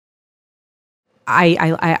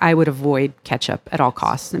I would avoid ketchup at all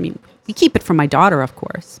costs. I mean, we keep it from my daughter, of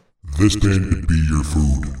course. This band could be your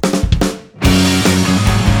food.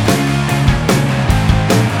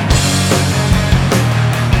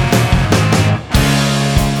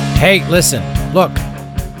 Hey, listen, look.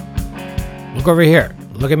 Look over here.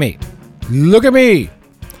 Look at me. Look at me.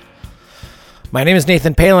 My name is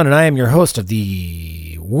Nathan Palin, and I am your host of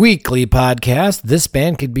the weekly podcast, This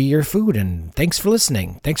Band Could Be Your Food, and thanks for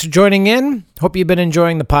listening. Thanks for joining in. Hope you've been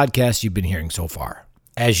enjoying the podcast you've been hearing so far.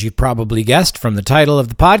 As you've probably guessed from the title of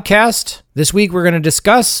the podcast, this week we're going to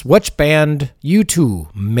discuss which band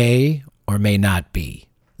U2 may or may not be.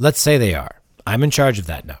 Let's say they are. I'm in charge of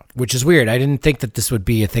that now, which is weird. I didn't think that this would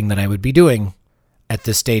be a thing that I would be doing at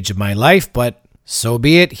this stage of my life, but so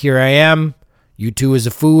be it. Here I am. U2 is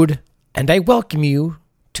a food, and I welcome you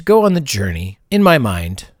to go on the journey, in my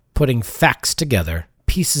mind, putting facts together,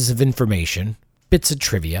 pieces of information, bits of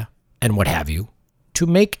trivia, and what have you, to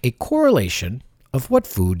make a correlation of what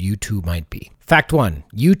food U2 might be. Fact 1,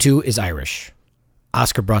 U2 is Irish.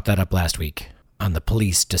 Oscar brought that up last week on the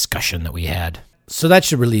police discussion that we had. So that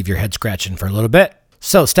should relieve your head scratching for a little bit.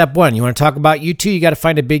 So step 1, you want to talk about U2, you got to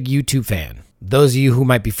find a big U2 fan. Those of you who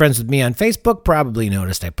might be friends with me on Facebook probably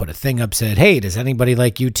noticed I put a thing up, said, hey, does anybody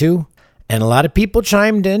like U2? And a lot of people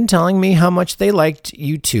chimed in telling me how much they liked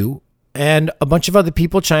U2. And a bunch of other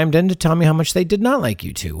people chimed in to tell me how much they did not like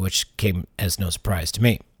U2, which came as no surprise to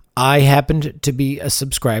me. I happened to be a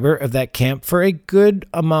subscriber of that camp for a good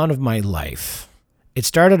amount of my life. It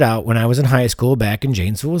started out when I was in high school back in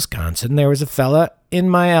Janesville, Wisconsin. There was a fella in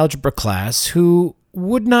my algebra class who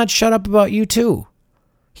would not shut up about U2.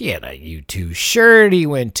 He had a U2 shirt. He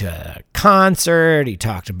went to a concert. He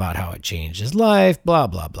talked about how it changed his life, blah,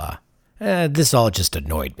 blah, blah. This all just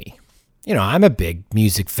annoyed me. You know, I'm a big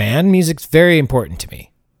music fan. Music's very important to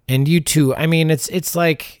me. And U2, I mean, it's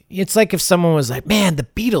like if someone was like, man, the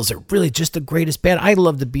Beatles are really just the greatest band. I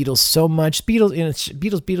love the Beatles so much. Beatles,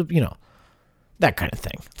 you know, that kind of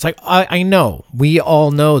thing. It's like, I know. We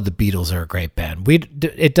all know the Beatles are a great band.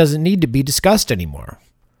 It doesn't need to be discussed anymore.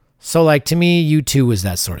 So, like, to me, U2 is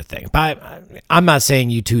that sort of thing. But I'm not saying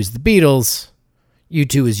U2 is the Beatles.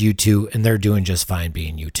 U2 is U2, and they're doing just fine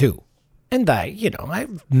being U2. And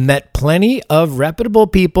I've met plenty of reputable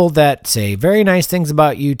people that say very nice things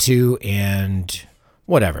about U2 and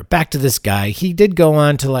whatever. Back to this guy. He did go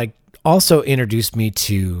on to, also introduce me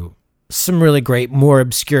to some really great, more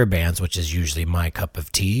obscure bands, which is usually my cup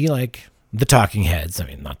of tea, like the Talking Heads. I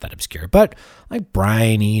mean, not that obscure, but like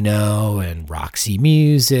Brian Eno and Roxy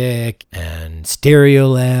Music and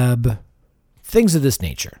Stereolab, things of this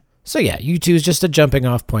nature. So yeah, U2 is just a jumping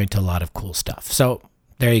off point to a lot of cool stuff. So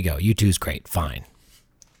there you go. U2 is great. Fine.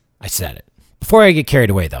 I said it. Before I get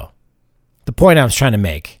carried away, though, the point I was trying to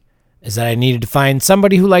make is that I needed to find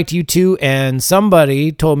somebody who liked U2, and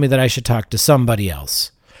somebody told me that I should talk to somebody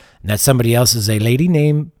else. And that somebody else is a lady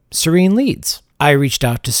named Serene Leeds. I reached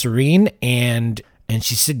out to Serene, and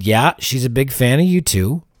she said, yeah, she's a big fan of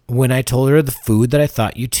U2. When I told her the food that I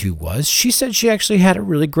thought U2 was, she said she actually had a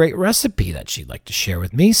really great recipe that she'd like to share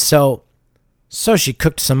with me. So she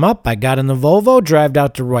cooked some up. I got in the Volvo, drove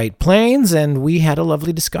out to White Plains, and we had a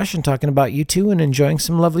lovely discussion talking about U2 and enjoying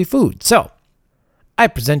some lovely food. So I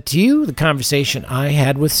present to you the conversation I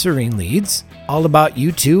had with Serene Leeds, all about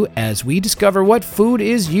U2 as we discover what food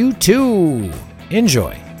is U2.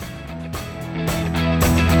 Enjoy.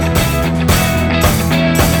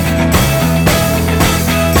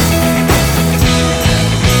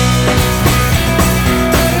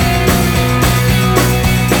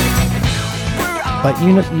 But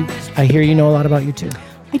I hear you know a lot about U2.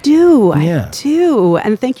 I do. Yeah. I do.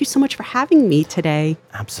 And thank you so much for having me today.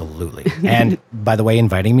 Absolutely. And by the way,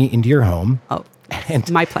 inviting me into your home. Oh,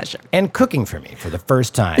 it's my pleasure. And cooking for me for the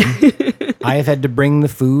first time. I have had to bring the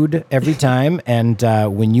food every time. And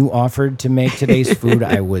when you offered to make today's food,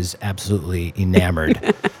 I was absolutely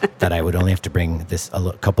enamored that I would only have to bring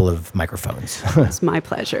a couple of microphones. It's my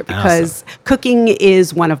pleasure because cooking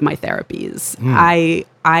is one of my therapies.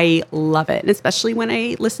 I love it, and especially when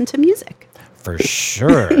I listen to music. For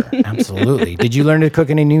sure. Absolutely. Did you learn to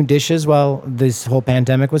cook any new dishes while this whole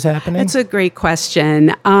pandemic was happening? That's a great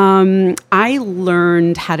question. I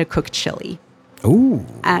learned how to cook chili. Ooh.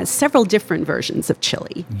 Several different versions of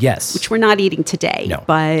chili. Yes. Which we're not eating today. No.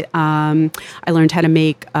 But I learned how to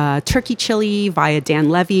make turkey chili via Dan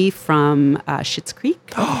Levy from Schitt's Creek.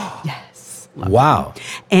 Yes. Wow.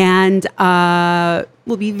 And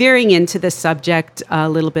we'll be veering into this subject a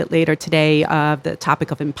little bit later today of the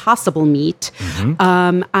topic of impossible meat.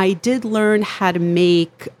 Mm-hmm. I did learn how to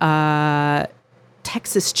make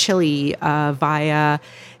Texas chili via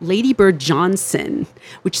Ladybird Johnson,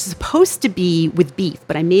 which is supposed to be with beef,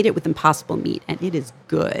 but I made it with Impossible Meat, and it is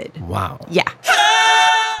good. Wow. Yeah.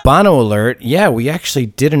 Bono alert. Yeah, we actually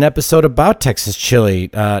did an episode about Texas chili,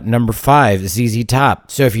 number 5, ZZ Top.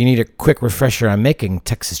 So if you need a quick refresher on making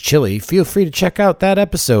Texas chili, feel free to check out that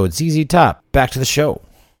episode, ZZ Top. Back to the show.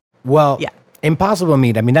 Well, Yeah. Impossible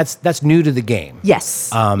Meat, I mean, that's new to the game. Yes.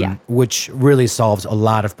 Yeah. Which really solves a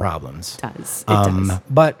lot of problems. It does. It does.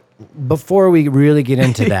 But before we really get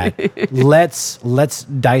into that, let's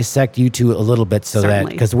dissect you two a little bit so Certainly.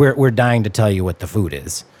 that, because we're dying to tell you what the food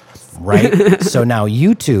is. Right? So now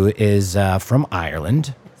U2 is from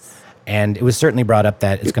Ireland, and it was certainly brought up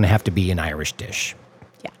that it's going to have to be an Irish dish.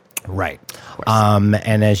 Yeah. Right.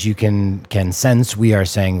 And as you can sense, we are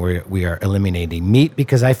saying we are eliminating meat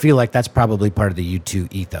because I feel like that's probably part of the U2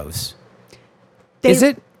 ethos. Is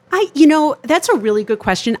it? That's a really good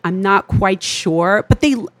question. I'm not quite sure, but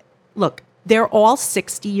they're all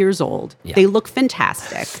 60 years old. Yeah. They look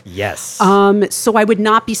fantastic. Yes. So I would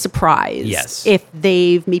not be surprised Yes. if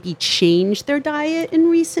they've maybe changed their diet in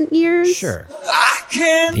recent years. Sure.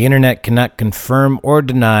 The internet cannot confirm or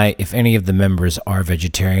deny if any of the members are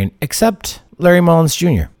vegetarian, except Larry Mullins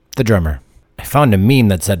Jr., the drummer. I found a meme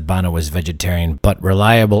that said Bono was vegetarian, but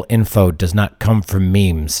reliable info does not come from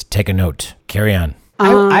memes. Take a note. Carry on.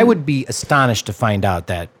 I would be astonished to find out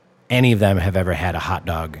that any of them have ever had a hot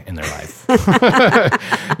dog in their life.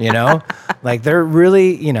 Like they're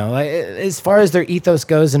really, as far as their ethos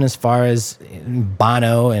goes and as far as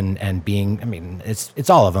Bono and being, I mean, it's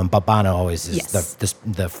all of them, but Bono always is Yes.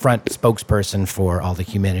 the front spokesperson for all the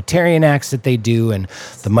humanitarian acts that they do and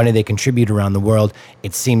the money they contribute around the world.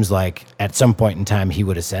 It seems like at some point in time he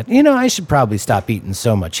would have said, I should probably stop eating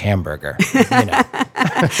so much hamburger.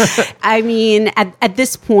 I mean, at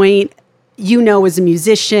this point, as a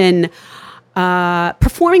musician,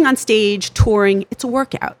 performing on stage, touring, it's a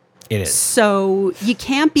workout. It is. So you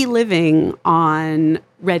can't be living on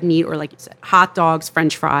red meat or, like you said, hot dogs,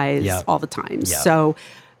 French fries Yep. all the time. Yep. So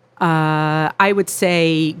I would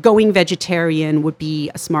say going vegetarian would be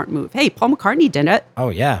a smart move. Hey, Paul McCartney did it. Oh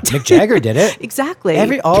yeah, Mick Jagger did it. Exactly.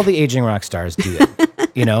 All the aging rock stars do it,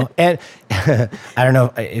 And I don't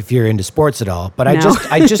know if you're into sports at all, but No.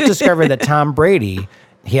 I just discovered that Tom Brady,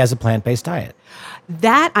 he has a plant-based diet.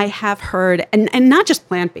 That I have heard, and not just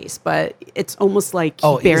plant-based, but it's almost like he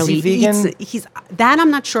Is barely he vegan? eats. That I'm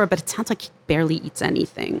not sure, but it sounds like he barely eats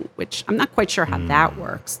anything, which I'm not quite sure how that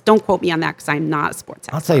works. Don't quote me on that because I'm not a sports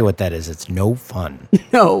I'll expert. tell you what that is. It's no fun.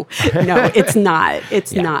 No, it's not.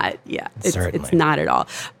 It's not. Yeah, it's Certainly. not at all.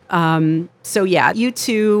 So yeah,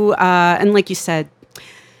 U2, and like you said,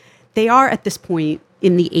 they are at this point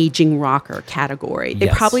in the aging rocker category. They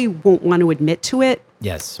Yes. probably won't want to admit to it,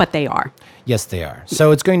 Yes. but they are. Yes, they are. So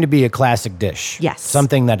it's going to be a classic dish. Yes.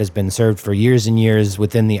 Something that has been served for years and years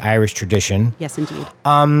within the Irish tradition. Yes, indeed.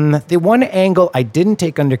 The one angle I didn't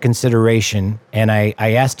take under consideration, and I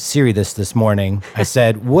asked Siri this morning, I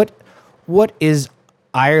said, what is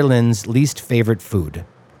Ireland's least favorite food?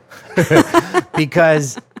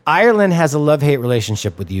 Because Ireland has a love-hate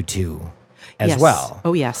relationship with U2 as Yes. well.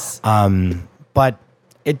 Oh, yes. But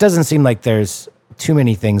it doesn't seem like there's too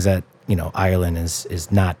many things that, Ireland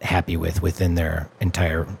is not happy within their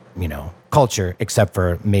entire, culture, except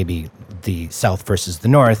for maybe the South versus the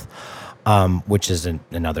North, which is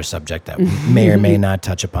another subject that we may or may not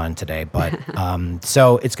touch upon today. But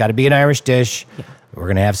so it's got to be an Irish dish. Yeah. We're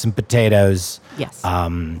going to have some potatoes. Yes.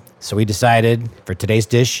 So we decided for today's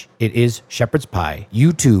dish, it is shepherd's pie.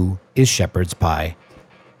 U2 is shepherd's pie,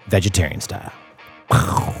 vegetarian style.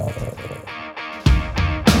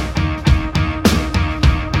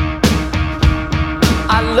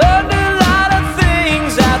 I learned a lot of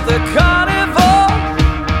things at the carnival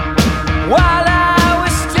while I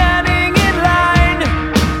was standing in line.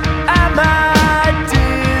 And my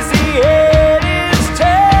dizzy head is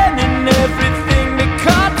turning everything to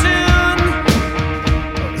cartoon.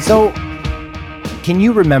 So, can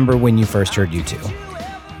you remember when you first heard U2?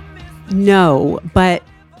 No, but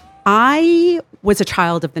I was a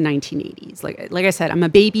child of the 1980s. Like I said, I'm a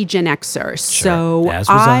baby Gen Xer. So as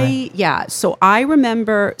was I. So I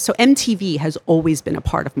remember, so MTV has always been a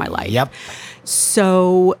part of my life. Yep.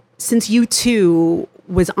 So since U2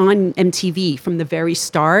 was on MTV from the very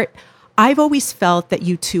start, I've always felt that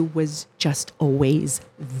U2 was just always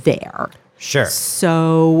there. Sure.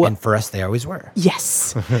 So And for us, they always were.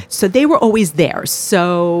 yes. So they were always there.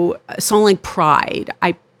 So a song like Pride,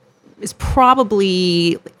 is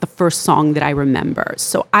probably the first song that I remember.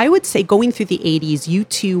 So I would say going through the 80s,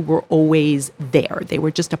 U2 were always there. They were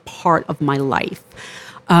just a part of my life.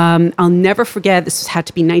 I'll never forget, this had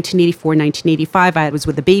to be 1984, 1985. I was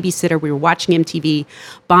with a babysitter. We were watching MTV.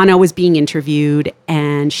 Bono was being interviewed,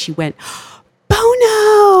 and she went,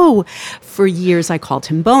 Bono! For years, I called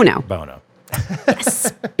him Bono. Bono.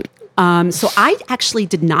 Yes. So I actually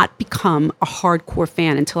did not become a hardcore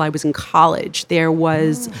fan until I was in college.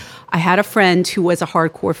 I had a friend who was a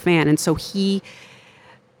hardcore fan, and so he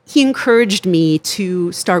encouraged me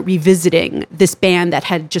to start revisiting this band that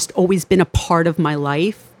had just always been a part of my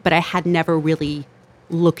life, but I had never really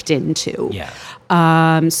looked into. Yeah.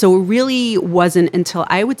 So it really wasn't until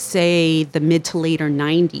I would say the mid to later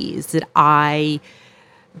 90s that I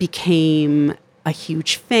became a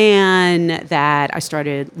huge fan, that I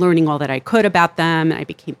started learning all that I could about them, and I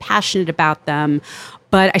became passionate about them.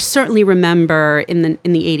 But I certainly remember in the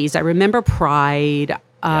 80s, I remember Pride.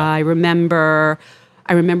 I remember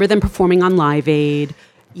them performing on Live Aid.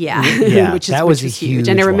 Yeah, which was huge.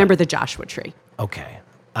 And I remember the Joshua Tree. Okay.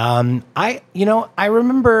 I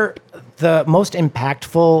remember the most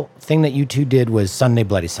impactful thing that U2 did was Sunday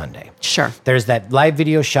Bloody Sunday. Sure. There's that live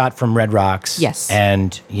video shot from Red Rocks. Yes.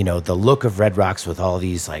 And, the look of Red Rocks with all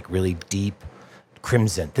these like really deep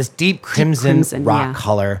crimson rock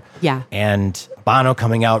color. Yeah. And Bono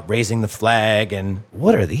coming out, raising the flag, and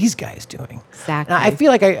what are these guys doing? Exactly. And I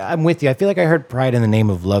feel like I'm with you. I feel like I heard Pride in the Name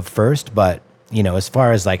of Love first, but as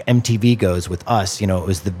far as like MTV goes with us, it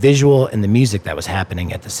was the visual and the music that was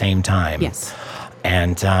happening at the same time. Yes.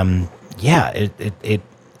 And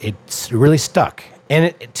it's really stuck.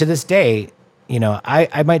 And to this day,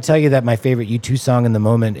 I might tell you that my favorite U2 song in the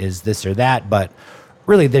moment is this or that, but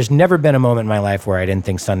really there's never been a moment in my life where I didn't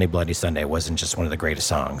think Sunday Bloody Sunday wasn't just one of the greatest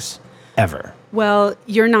songs ever. Well,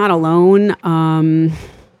 you're not alone.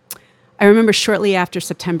 I remember shortly after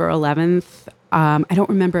September 11th, I don't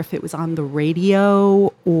remember if it was on the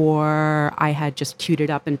radio or I had just queued it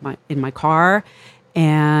up in my car,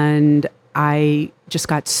 and I just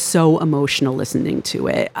got so emotional listening to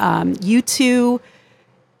it. U2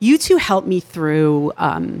 helped me through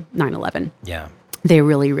 9/11. Yeah. They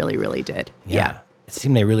really, really, really did. Yeah. It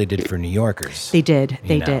seemed they really did for New Yorkers. They did.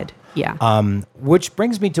 They did. Yeah. Which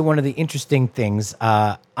brings me to one of the interesting things.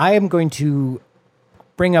 I am going to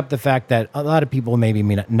bring up the fact that a lot of people maybe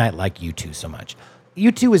may not like U2 so much.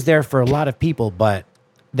 U2 was there for a lot of people, but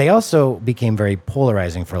they also became very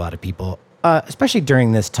polarizing for a lot of people, especially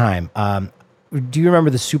during this time. Do you remember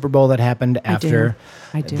the Super Bowl that happened after?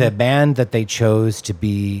 I do. The band that they chose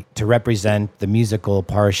to represent the musical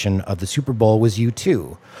portion of the Super Bowl was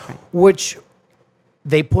U2, right, which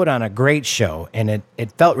they put on a great show, and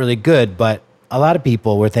it felt really good, but a lot of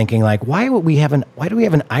people were thinking like, why do we have an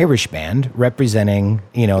Irish band representing,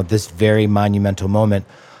 this very monumental moment?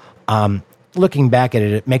 Looking back at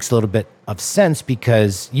it, it makes a little bit of sense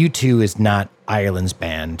because U2 is not Ireland's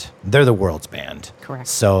band. They're the world's band. Correct.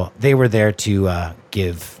 So they were there to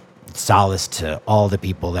give solace to all the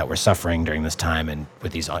people that were suffering during this time, and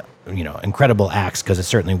with these, incredible acts, because it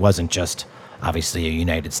certainly wasn't just obviously a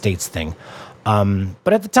United States thing.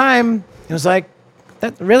 But at the time, it was like,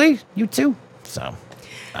 that really? U2? So,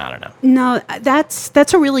 I don't know. No,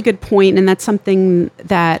 that's a really good point, and that's something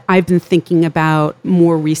that I've been thinking about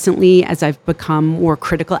more recently as I've become more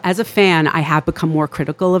critical. As a fan, I have become more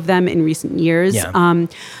critical of them in recent years. Yeah.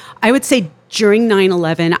 I would say during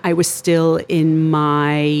 9/11, I was still in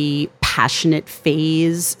my passionate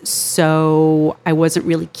phase, so I wasn't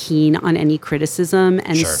really keen on any criticism.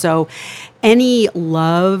 And Sure. So any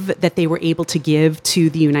love that they were able to give to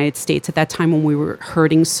the United States at that time when we were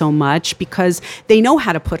hurting so much, because they know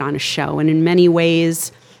how to put on a show, and in many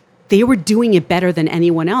ways they were doing it better than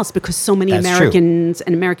anyone else because so many That's Americans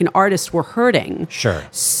and American artists were hurting. Sure.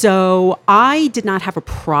 So I did not have a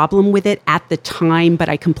problem with it at the time, but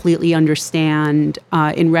I completely understand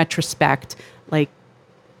in retrospect, like,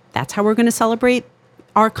 that's how we're going to celebrate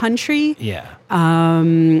our country. Yeah.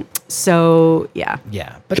 So yeah.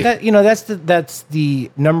 Yeah, but that's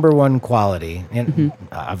the number one quality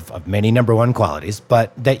of many number one qualities.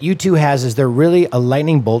 But that U2 has is they're really a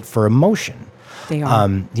lightning bolt for emotion. They are.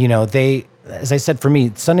 They, as I said, for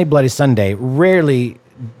me, Sunday Bloody Sunday rarely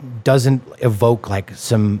doesn't evoke like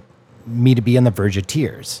me to be on the verge of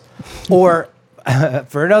tears, or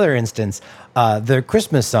for another instance, the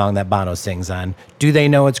Christmas song that Bono sings on, Do They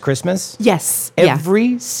Know It's Christmas? Yes.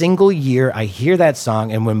 Every single year I hear that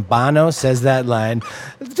song, and when Bono says that line,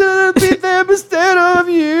 to be them instead of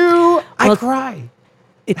you, I cry.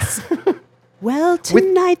 It's, well,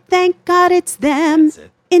 tonight, thank God it's them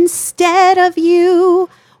instead of you,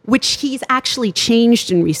 which he's actually changed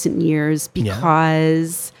in recent years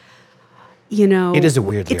because, it is a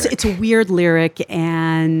weird lyric. It's a weird lyric,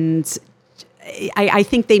 and I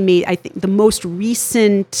think the most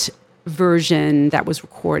recent version that was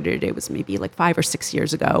recorded, it was maybe like 5 or 6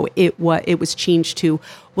 years ago. It was changed to,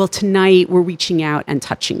 well, tonight we're reaching out and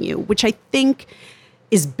touching you, which I think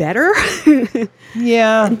is better.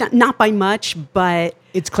 Yeah. Not by much, but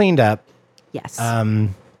It's cleaned up. yes.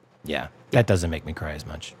 Yeah. That doesn't make me cry as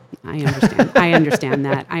much. I understand. I understand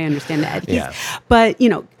that. I understand that. Yeah. But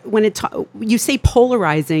when you say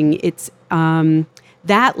polarizing, it's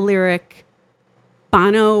that lyric.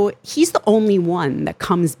 Bono, he's the only one that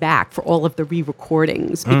comes back for all of the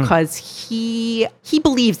re-recordings because he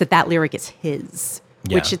believes that lyric is his.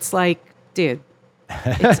 Yeah. Which it's like, dude,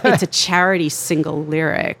 it's a charity single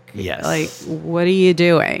lyric. Yes. Like, what are you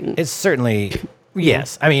doing? It's certainly,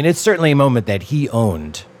 yes. I mean, it's certainly a moment that he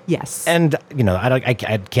owned. Yes. And, I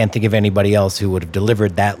can't think of anybody else who would have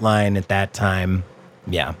delivered that line at that time.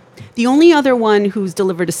 Yeah. The only other one who's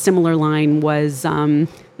delivered a similar line was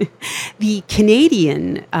the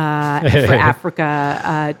Canadian for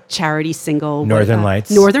Africa charity single. Northern Lights.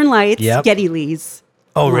 Northern Lights, Yep. Geddy Lee's.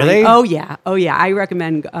 Oh, line. really? Oh, yeah. I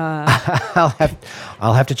recommend. I'll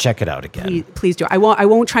have to check it out again. Please do. I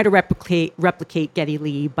won't try to replicate Geddy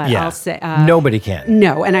Lee, but Yeah. I'll say Nobody can.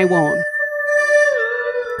 no, and I won't.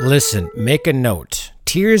 Listen, make a note.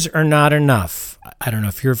 Tears Are Not Enough. I don't know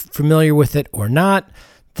if you're familiar with it or not.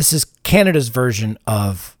 This is Canada's version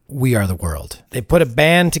of We Are the World. They put a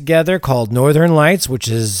band together called Northern Lights, which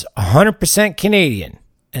is 100% Canadian.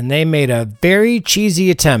 And they made a very cheesy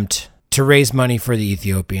attempt to raise money for the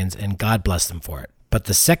Ethiopians, and God bless them for it. But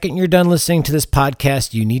the second you're done listening to this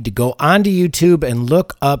podcast, you need to go onto YouTube and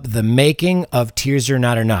look up the making of Tears Are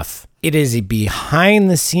Not Enough. It is a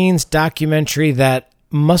behind-the-scenes documentary that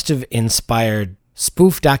must have inspired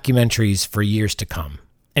spoof documentaries for years to come.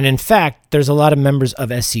 And in fact, there's a lot of members of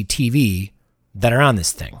SCTV that are on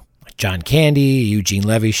this thing. Like John Candy, Eugene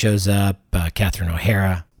Levy shows up, Catherine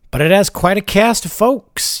O'Hara. But it has quite a cast of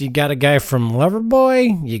folks. You got a guy from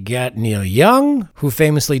Loverboy. You got Neil Young, who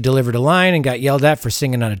famously delivered a line and got yelled at for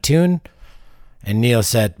singing out of tune. And Neil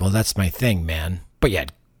said, well, that's my thing, man. But you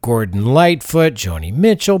had Gordon Lightfoot, Joni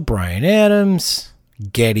Mitchell, Bryan Adams,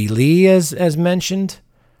 Geddy Lee, as mentioned.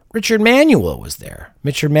 Richard Manuel was there.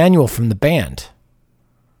 Richard Manuel from the band,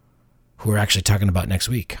 who we're actually talking about next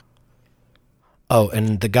week. Oh,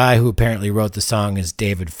 and the guy who apparently wrote the song is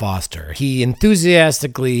David Foster. He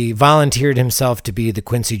enthusiastically volunteered himself to be the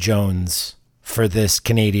Quincy Jones for this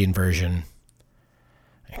Canadian version.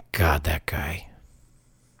 God, that guy.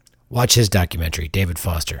 Watch his documentary, David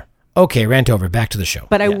Foster. Okay, rant over. Back to the show.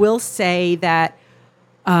 But I will say that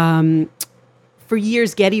for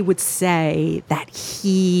years, Geddy would say that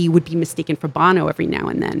he would be mistaken for Bono every now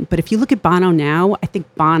and then. But if you look at Bono now, I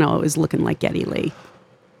think Bono is looking like Geddy Lee.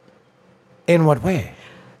 In what way?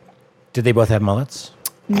 Did they both have mullets?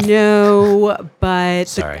 No, but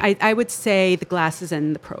Sorry. I would say the glasses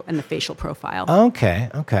and the facial profile. Okay.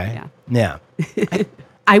 Yeah.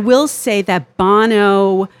 I will say that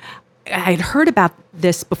Bono, I'd heard about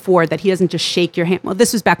this before, that he doesn't just shake your hand. Well,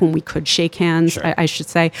 this was back when we could shake hands, Sure. I should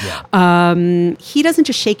say. Yeah. He doesn't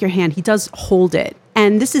just shake your hand, he does hold it.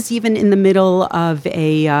 And this is even in the middle of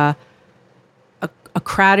a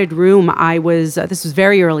crowded room. This was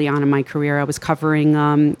very early on in my career. I was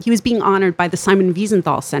covering, he was being honored by the Simon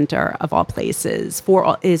Wiesenthal Center, of all places,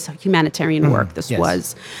 for his humanitarian work. This yes.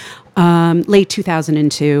 was late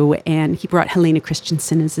 2002, and he brought Helena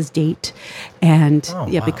Christensen as his date. And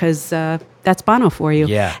wow. because that's Bono for you.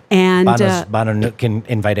 Yeah. And Bono can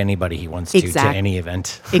invite anybody he wants to any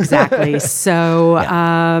event. Exactly. So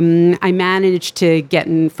I managed to get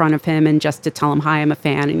in front of him and just to tell him, hi, I'm a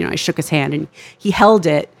fan. And, I shook his hand and he held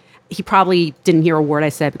it. He probably didn't hear a word I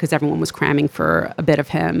said because everyone was cramming for a bit of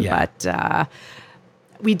him. Yeah. But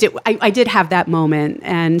I did have that moment.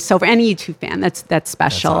 And so for any U2 fan, that's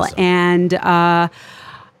special. That's awesome. And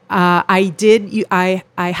I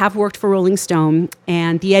have worked for Rolling Stone,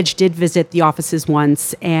 and The Edge did visit the offices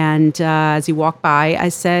once. And as he walked by, I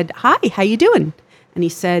said, hi, how you doing? And he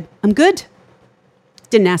said, I'm good.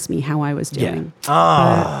 Didn't ask me how I was doing.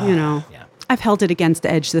 Yeah. But, Yeah. I've held it against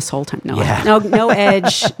Edge this whole time. No, Yeah. no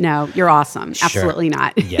Edge. No, you're awesome. Sure. Absolutely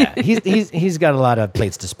not. Yeah. He's got a lot of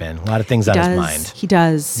plates to spin, a lot of things on his mind. He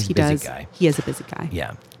does. He's He a busy does. guy. He is a busy guy.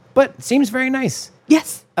 Yeah. But seems very nice.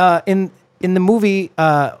 Yes. In the movie,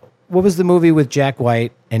 what was the movie with Jack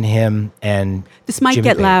White and him and This Might Jimmy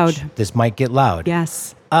Get Page? Loud. This Might Get Loud.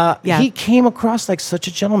 Yes. Yeah. He came across like such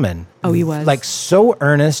a gentleman. Oh, he was. Like so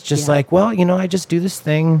earnest, just Yeah. like, well, I just do this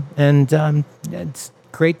thing, and it's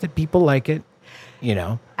great that people like it. you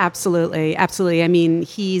know? Absolutely, absolutely. I mean,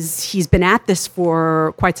 he's been at this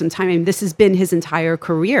for quite some time. I mean, this has been his entire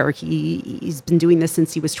career. He's been doing this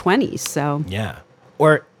since he was 20. So Yeah.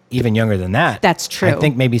 Or even younger than that. That's true. I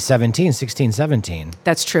think maybe 17, 16, 17.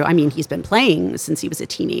 that's true. I mean, he's been playing since he was a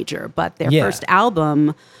teenager, but their Yeah. first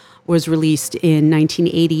album was released in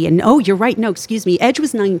 1980. And oh, you're right. No, excuse me. Edge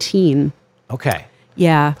was 19. Okay.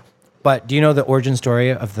 Yeah, But do you know the origin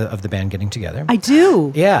story of the band getting together? I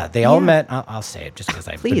do. Yeah, they all Yeah. met. I'll say it just because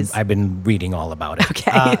Please. I've been reading all about it.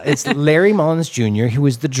 Okay. It's Larry Mullins Jr., who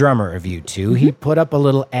was the drummer of U2. Mm-hmm. He put up a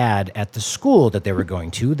little ad at the school that they were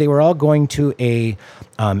going to. They were all going to in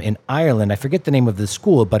Ireland. I forget the name of the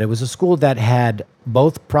school, but it was a school that had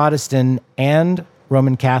both Protestant and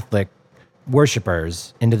Roman Catholic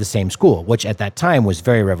worshipers into the same school, which at that time was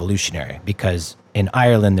very revolutionary because in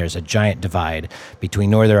Ireland there's a giant divide between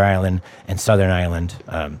Northern Ireland and Southern Ireland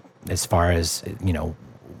as far as, you know,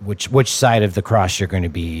 which side of the cross you're going to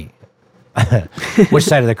be which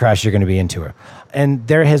side of the cross you're going to be into her. And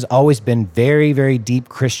there has always been very, very deep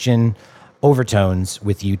Christian overtones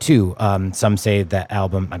with U2. Some say that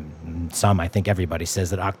album, I think everybody says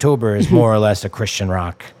that October is more or less a Christian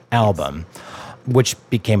rock album, which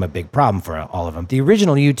became a big problem for all of them. The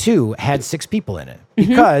original U2 had 6 people in it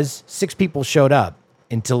because 6 people showed up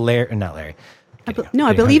until not Larry. No,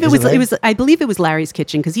 I believe it was. I believe it was Larry's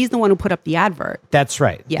Kitchen because he's the one who put up the advert. That's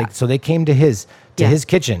right. Yeah. So they came to his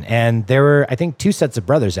kitchen, and there were, I think, 2 sets of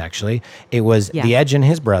brothers. Actually, it was The Edge and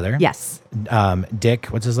his brother. Yes, Dick.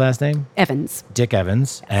 What's his last name? Evans. Dick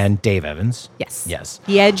Evans and Dave Evans. Yes. Yes.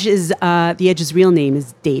 The Edge's real name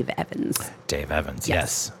is Dave Evans. Dave Evans.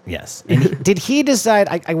 Yes. Yes. And did he decide?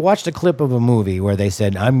 I watched a clip of a movie where they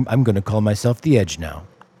said, "I'm going to call myself The Edge now."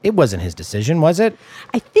 It wasn't his decision, was it?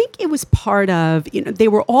 I think it was part of, they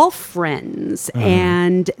were all friends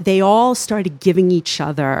and they all started giving each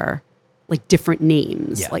other like different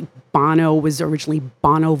names. Yeah. Like Bono was originally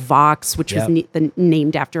Bono Vox, which was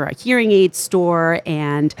named after a hearing aid store,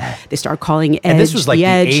 and they started calling Edge And this was like the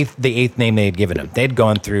Edge. the eighth name they had given him. They'd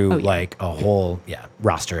gone through like a whole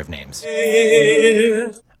roster of names.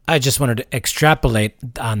 I just wanted to extrapolate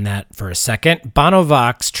on that for a second. Bono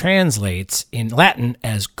Vox translates in Latin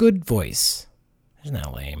as good voice. Isn't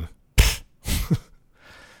that lame?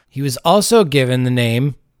 He was also given the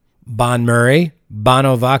name Bon Murray,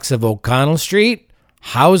 Bono Vox of O'Connell Street,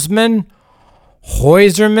 Hausman,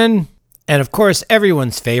 Hoiserman, and of course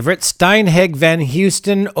everyone's favorite, Steinheg van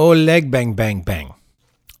Houston Oleg Bang Bang Bang.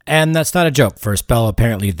 And that's not a joke. For a spell,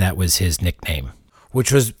 apparently that was his nickname,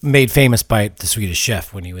 which was made famous by the Swedish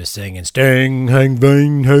Chef when he was singing Stang Hang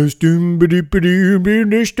Vang Houston Mort.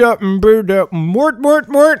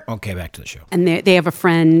 Okay, back to the show. And they have a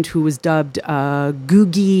friend who was dubbed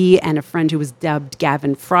Googie and a friend who was dubbed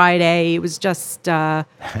Gavin Friday. It was just their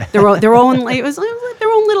own. It was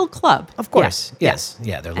their own little club. Of course, yes.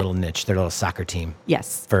 Yeah, their little niche, their little soccer team.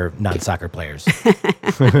 Yes. For non-soccer players.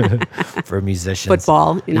 For musicians.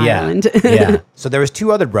 Football in Ireland. Yeah. So there was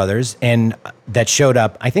 2 other brothers and that showed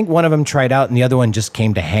up. I think one of them tried out and the other one just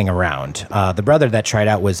came to hang around. The brother that tried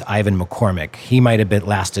out was Ivan McCormick. He might have been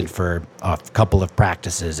lasted for a couple of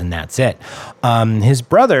practices and that's it. His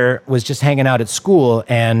brother was just hanging out at school,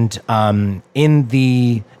 and in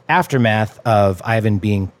the aftermath of Ivan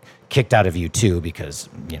being kicked out of U2 because,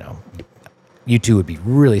 U2 would be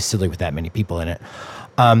really silly with that many people in it.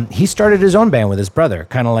 He started his own band with his brother,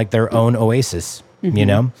 kind of like their own Oasis,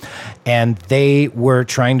 and they were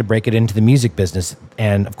trying to break it into the music business.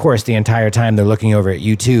 And of course, the entire time they're looking over at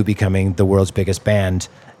U2 becoming the world's biggest band.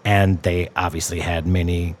 And they obviously had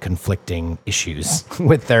many conflicting issues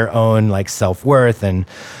with their own like self-worth and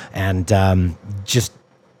just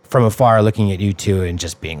from afar looking at U2 and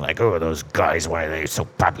just being like, oh, those guys, why are they so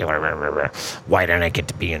popular? Why didn't I get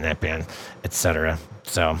to be in that band, etc.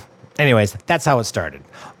 So anyways, that's how it started.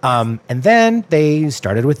 And then they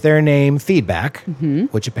started with their name Feedback,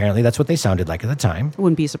 which apparently that's what they sounded like at the time. I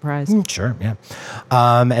wouldn't be surprised. Sure, yeah.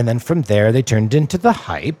 And then from there, they turned into The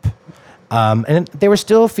Hype. And they were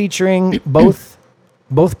still featuring both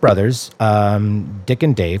brothers, Dick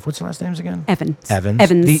and Dave. What's their last names again?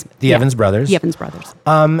 Evans. The Evans brothers. The Evans brothers.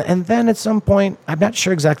 And then at some point, I'm not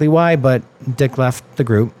sure exactly why, but Dick left the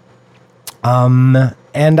group. And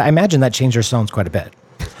I imagine that changed their sounds quite a bit.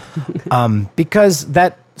 Because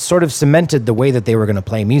that sort of cemented the way that they were going to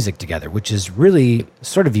play music together, which is really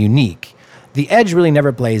sort of unique. The Edge really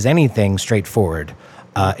never plays anything straightforward.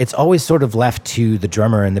 It's always sort of left to the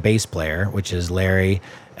drummer and the bass player, which is Larry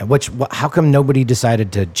How come nobody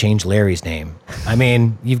decided to change Larry's name? I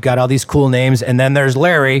mean, you've got all these cool names, and then there's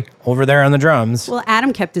Larry over there on the drums. Well,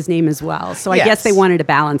 Adam kept his name as well, so I Yes. guess they wanted to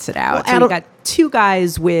balance it out. Well, So Adam- we got two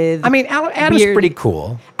guys with. I mean, Adam's weird- pretty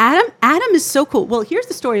cool. Adam is so cool. Well, here's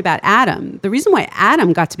the story about Adam. The reason why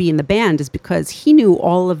Adam got to be in the band is because he knew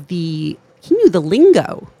he knew the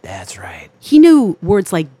lingo. That's right. He knew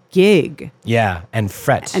words like gig Yeah, and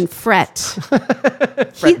fret. and fret.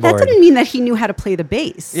 That Fretboard. didn't mean that he knew how to play the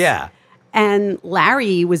bass. Yeah, And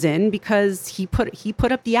Larry was in because he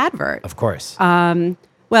put up the advert. of course.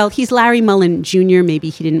 Well, he's Larry Mullen Jr. Maybe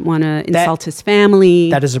he didn't want to insult his family.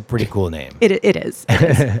 That is a pretty cool name. It is.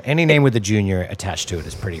 Any name with a junior attached to it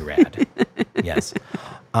is pretty rad. Yes.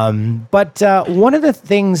 But one of the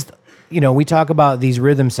things, we talk about these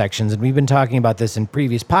rhythm sections, and we've been talking about this in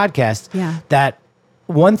previous podcasts, Yeah. that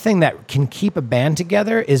one thing that can keep a band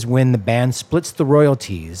together is when the band splits the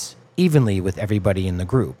royalties evenly with everybody in the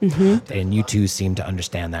group. Mm-hmm. And you two seem to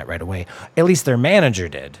understand that right away. At least their manager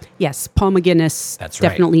did. Yes, Paul McGuinness That's right.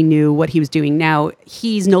 definitely knew what he was doing. Now,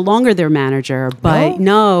 he's no longer their manager, but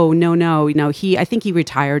no. I think he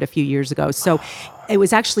retired a few years ago. So it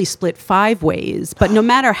was actually split 5 ways. But no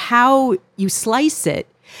matter how you slice it,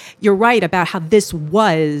 you're right about how this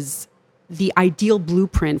was the ideal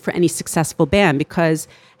blueprint for any successful band, because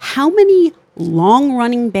how many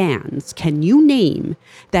long-running bands can you name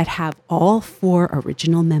that have all 4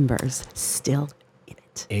 original members still in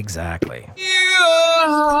it? Exactly.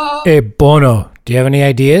 Hey, Bono, do you have any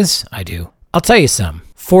ideas? I do. I'll tell you some.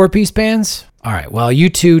 4-piece bands? All right, well,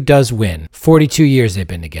 U2 does win. 42 years they've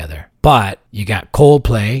been together. But you got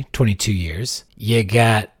Coldplay, 22 years. You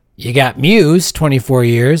got Muse, 24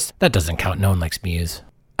 years. That doesn't count. No one likes Muse.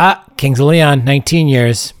 Kings of Leon, 19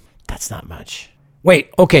 years. That's not much. Wait,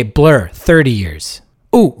 okay, Blur, 30 years.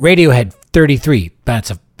 Ooh, Radiohead, 33. It's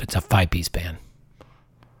a 5-piece band.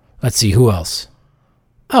 Let's see, who else?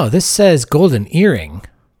 Oh, this says Golden Earring.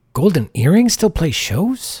 Golden Earring still plays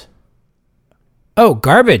shows? Oh,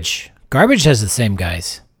 Garbage. Garbage has the same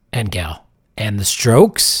guys and gal. And The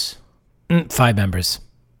Strokes? 5 members.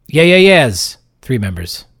 Yeahs, 3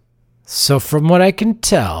 members. So from what I can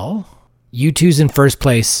tell, U2's in first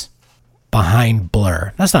place behind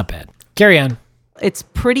Blur. That's not bad. Carry on. It's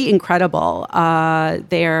pretty incredible.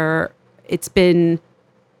 It's been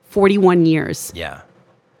 41 years. Yeah.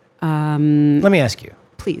 Let me ask you.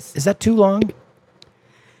 Please. Is that too long?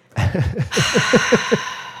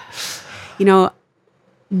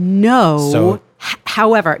 No. So-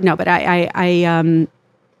 However, no, but I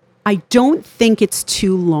don't think it's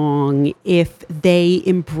too long if they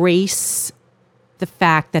embrace the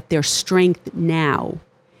fact that their strength now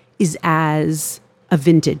is as a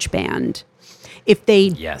vintage band. If they,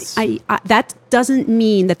 Yes. that doesn't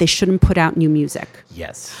mean that they shouldn't put out new music.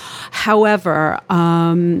 Yes. However,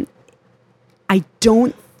 I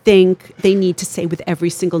don't think they need to say with every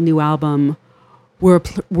single new album,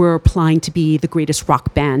 we're applying to be the greatest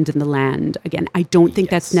rock band in the land. Again, I don't think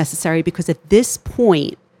that's necessary, because at this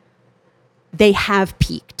point, they have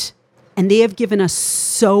peaked. And they have given us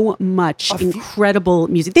so much incredible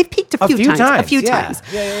music. They've peaked a few times. A few times.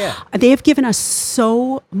 Yeah. They have given us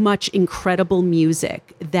so much incredible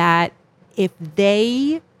music that if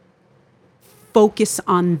they focus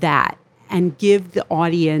on that and give the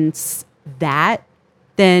audience that,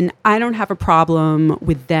 then I don't have a problem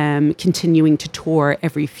with them continuing to tour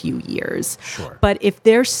every few years. Sure. But if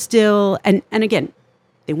they're still, and again,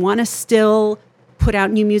 they want to still put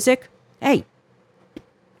out new music, hey,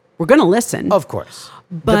 we're going to listen. Of course.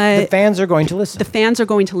 But the fans are going to listen. The fans are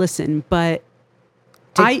going to listen, but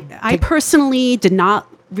I take- personally did not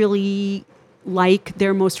really like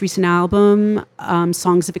their most recent album,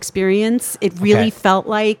 Songs of Experience. It really Okay. felt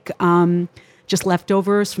like just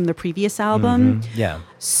leftovers from the previous album. Yeah.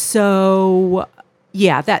 So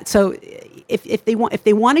yeah, so if they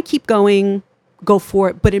want to keep going, go for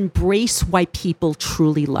it, but embrace why people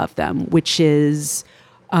truly love them, which are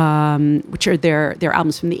their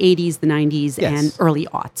albums from the 80s, the 90s, Yes. and early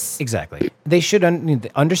aughts. Exactly. They should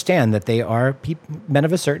understand that they are men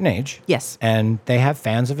of a certain age. Yes. And they have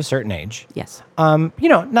fans of a certain age. Yes.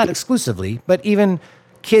 Not exclusively, but even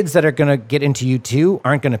kids that are going to get into U2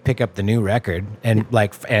 aren't going to pick up the new record and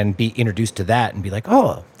and be introduced to that and be like,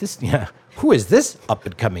 oh, who is this up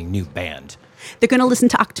and coming new band? They're going to listen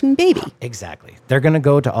to Achtung Baby. Exactly. They're going to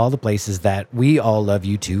go to all the places that we all love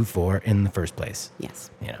U2 for in the first place.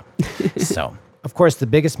 Yes. So, of course, the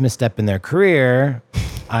biggest misstep in their career,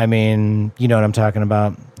 I mean, you know what I'm talking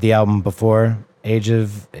about, the album before Age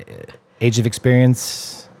of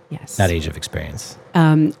Experience. Yes. Not Age of Experience.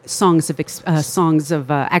 Songs of Innocence. Songs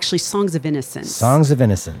of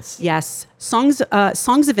Innocence. Yes, Songs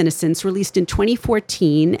of Innocence, released in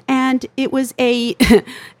 2014, and it was a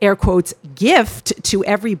air quotes gift to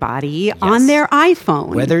everybody on their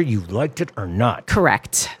iPhone. Whether you liked it or not.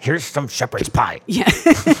 Correct. Here's some shepherd's pie. Yeah.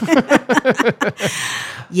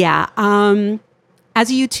 Yeah. As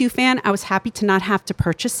a U2 fan, I was happy to not have to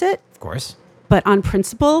purchase it, Of course. but on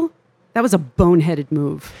principle, that was a boneheaded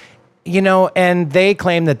move. You know, and they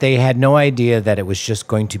claim that they had no idea that it was just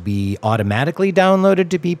going to be automatically downloaded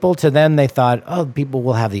to people. To them, they thought, oh, people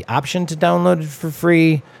will have the option to download it for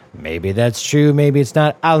free. Maybe that's true. Maybe it's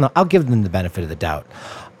not. I don't know. I'll give them the benefit of the doubt.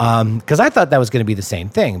 Because I thought that was going to be the same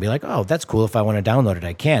thing. Be like, oh, that's cool. If I want to download it,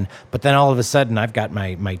 I can. But then all of a sudden, I've got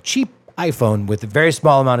my cheap iPhone with a very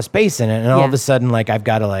small amount of space in it, and all of a sudden, like, I've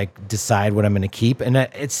got to like decide what I'm going to keep. And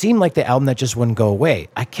it seemed like the album that just wouldn't go away.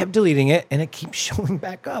 I kept deleting it, and it keeps showing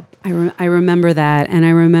back up. I remember that, and I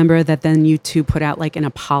remember that then U2 put out like an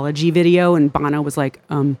apology video, and Bono was like,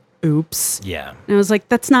 oops. Yeah. And I was like,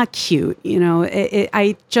 that's not cute. You know,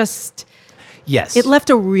 Yes. it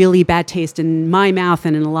left a really bad taste in my mouth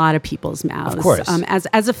and in a lot of people's mouths. Of course.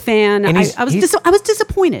 As a fan, And I was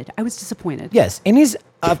disappointed. I was disappointed. Yes, and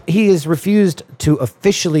he has refused to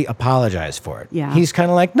officially apologize for it. Yeah. He's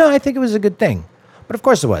kind of like, no, I think it was a good thing. But of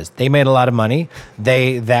course it was. They made a lot of money.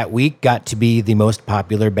 They, that week, got to be the most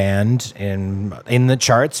popular band in the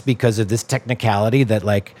charts because of this technicality that,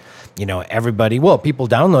 like, you know, people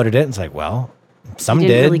downloaded it. And it's like, well, some You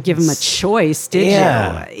did. didn't really give him a choice, did you?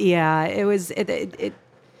 Yeah. It wasn't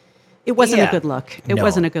a good look. It No,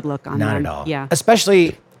 wasn't a good look on not them. at all. Yeah.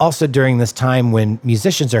 Especially also during this time when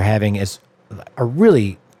musicians are having a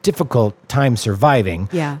really difficult time surviving.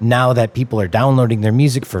 Yeah. Now that people are downloading their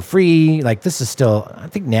music for free, like, this is still, I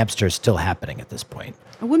think Napster is still happening at this point.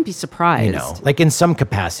 I wouldn't be surprised. You know, like, in some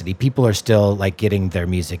capacity, people are still like getting their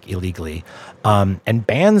music illegally, and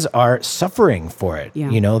bands are suffering for it.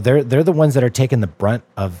 Yeah. You know, they're the ones that are taking the brunt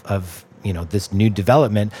of you know, this new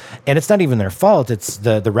development, and it's not even their fault. It's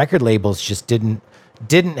the record labels just didn't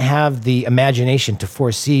have the imagination to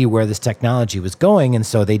foresee where this technology was going, and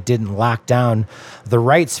so they didn't lock down the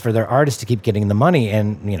rights for their artists to keep getting the money,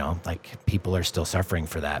 and, you know, like, people are still suffering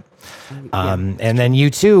for that. And then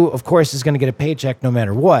U2, of course, is going to get a paycheck no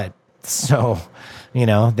matter what. So, you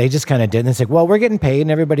know, they just kind of did, and it's like, well, we're getting paid,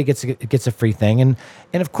 and everybody gets a free thing, and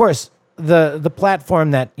of course, the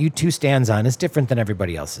platform that U2 stands on is different than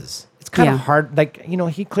everybody else's. It's kind of hard, like, you know,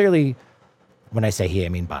 he clearly. When I say he, I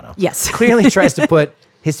mean Bono. Yes. Clearly tries to put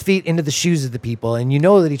his feet into the shoes of the people, and you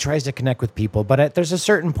know that he tries to connect with people, but there's a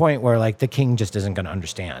certain point where, like, the king just isn't going to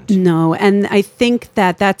understand. No, and I think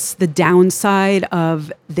that that's the downside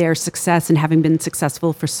of their success and having been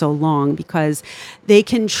successful for so long, because they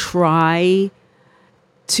can try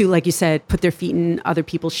to, like you said, put their feet in other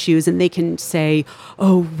people's shoes, and they can say,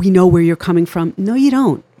 oh, we know where you're coming from. No, you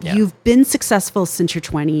don't. Yeah. You've been successful since your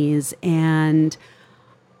 20s, and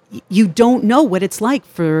you don't know what it's like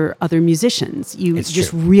for other musicians. You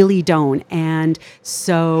just really don't. And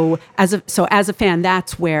so as a fan,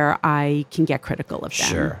 that's where I can get critical of them.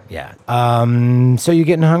 Sure, yeah. So you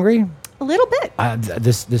getting hungry? A little bit.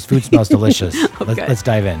 This food smells delicious. Good. Let's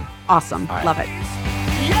dive in. Awesome. right. Love it.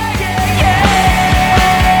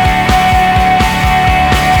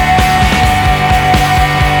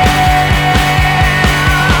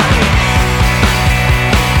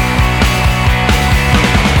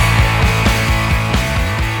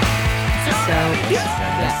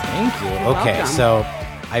 Thank you. You're Okay, welcome. so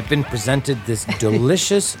I've been presented this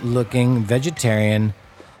delicious-looking vegetarian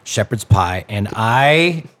shepherd's pie, and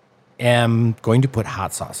I am going to put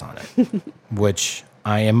hot sauce on it, which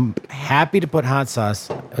I am happy to put hot sauce.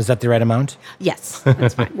 Is that the right amount? Yes,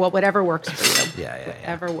 that's fine. Well, whatever works for you. Yeah.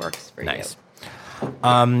 Whatever works for Nice.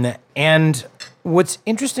 you. And what's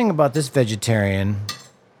interesting about this vegetarian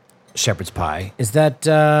shepherd's pie is that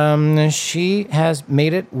she has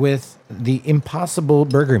made it with the Impossible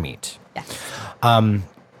burger meat. Yes.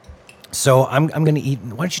 So I'm going to eat.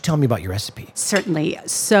 Why don't you tell me about your recipe Certainly.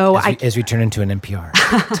 So as we turn into an NPR?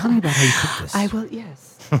 Tell me about how you cook this. I will,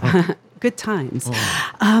 yes. Good times.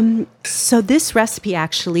 So this recipe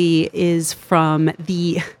actually is from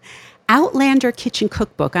the Outlander Kitchen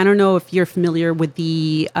Cookbook. I don't know if you're familiar with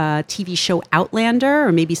the TV show Outlander,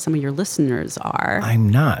 or maybe some of your listeners are. I'm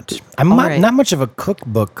not. I'm right. not much of a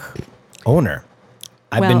cookbook owner.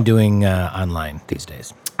 I've been Well- doing online these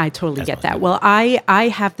days. I totally get most that. people. Well, I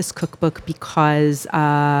have this cookbook because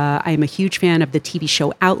I am a huge fan of the TV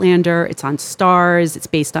show Outlander. It's on Starz. It's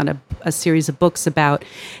based on a series of books about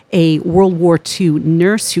a World War II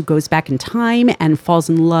nurse who goes back in time and falls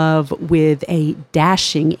in love with a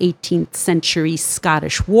dashing 18th century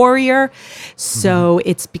Scottish warrior. So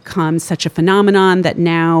it's become such a phenomenon that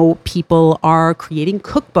now people are creating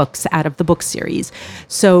cookbooks out of the book series.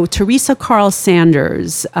 So Teresa Carl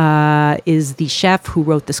Sanders is the chef who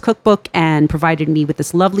wrote this cookbook and provided me with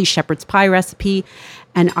this lovely shepherd's pie recipe.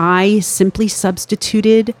 And I simply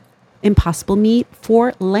substituted impossible meat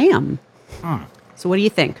for lamb. So what do you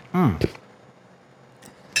think?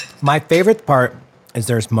 My favorite part is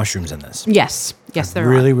there's mushrooms in this. Yes. Yes, there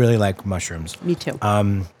Really, are. really like mushrooms. Me too.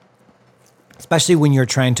 Especially when you're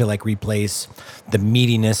trying to like replace the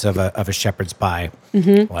meatiness of a shepherd's pie.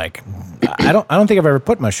 Mm-hmm. Like, I don't think I've ever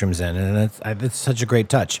put mushrooms in, and it's such a great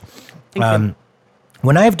touch.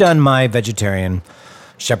 When I've done my vegetarian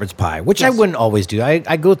shepherd's pie, which I wouldn't always do,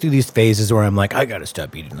 I go through these phases where I'm like, I gotta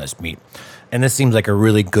stop eating less meat, and this seems like a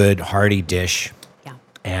really good hearty dish. Yeah.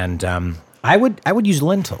 And I would use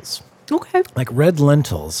lentils. Okay. Like red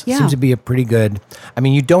lentils Yeah. seems to be a pretty good. I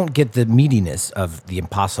mean, you don't get the meatiness of the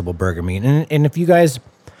Impossible Burger meat, and if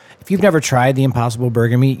you've never tried the Impossible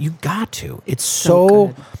Burger meat, you got to. It's so.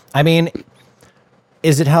 good. I mean,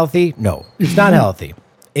 is it healthy? No, it's not healthy.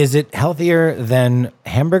 Is it healthier than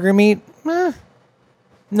hamburger meat?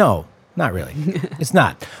 No, not really. It's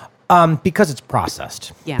not because it's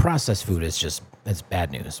processed. Yeah. Processed food is it's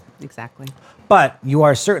bad news. Exactly. But you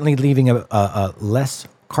are certainly leaving a less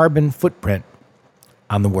carbon footprint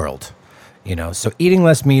on the world, so eating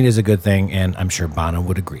less meat is a good thing, and I'm sure Bono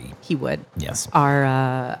would agree. He would. Yes.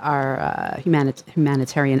 Our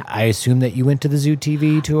humanitarian. I assume that you went to the Zoo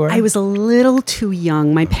TV tour. I was a little too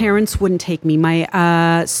young. My parents wouldn't take me.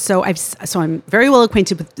 So I'm very well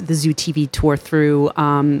acquainted with the Zoo TV tour through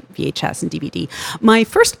VHS and DVD. My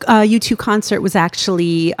first U2 concert was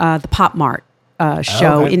actually the Pop Mart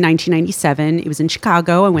show in 1997. It was in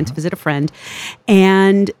Chicago. I went to visit a friend,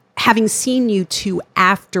 and having seen U2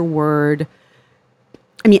 afterward,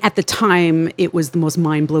 I mean, at the time, it was the most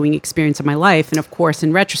mind-blowing experience of my life. And of course,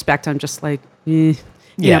 in retrospect, I'm just like, you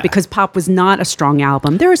know, because Pop was not a strong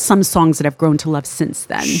album. There are some songs that I've grown to love since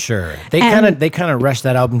then. Sure. They kind of rushed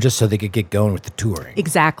that album just so they could get going with the touring.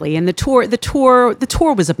 Exactly. And the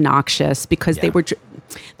tour was obnoxious because they were.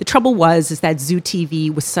 The trouble is that Zoo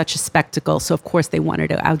TV was such a spectacle. So of course they wanted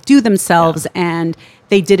to outdo themselves, and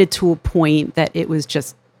they did it to a point that it was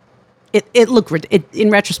just. It looked in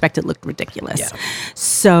retrospect, it looked ridiculous. Yeah.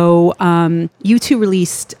 So U2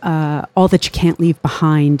 released All That You Can't Leave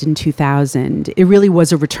Behind in 2000. It really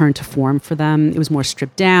was a return to form for them. It was more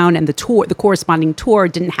stripped down, and the corresponding tour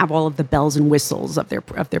didn't have all of the bells and whistles of their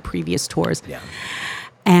previous tours. Yeah.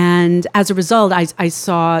 And as a result, I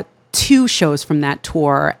saw 2 shows from that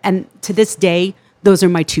tour, and to this day, those are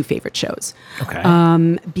my 2 favorite shows.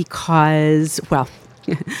 Okay. Because, well,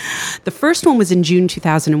 the first one was in June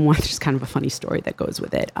 2001. There's kind of a funny story that goes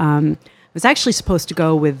with it. I was actually supposed to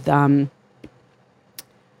go with an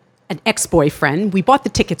ex-boyfriend. We bought the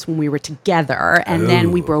tickets when we were together, and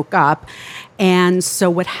then we broke up. And so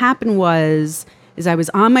what happened is I was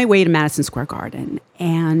on my way to Madison Square Garden,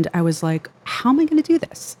 and I was like, how am I going to do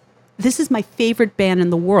this? This is my favorite band in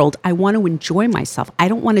the world. I want to enjoy myself. I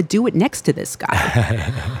don't want to do it next to this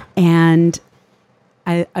guy. And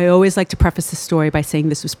I always like to preface the story by saying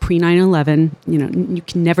this was pre 9/11. You know, you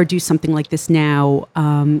can never do something like this now.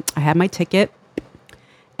 I had my ticket,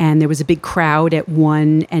 and there was a big crowd at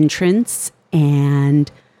one entrance,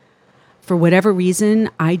 and for whatever reason,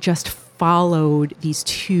 I just followed these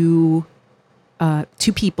two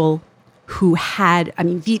people who had. I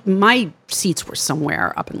mean, my seats were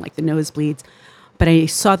somewhere up in like the nosebleeds, but I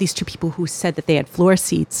saw these 2 people who said that they had floor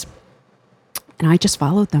seats, and I just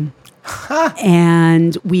followed them.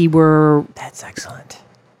 And we were. That's excellent.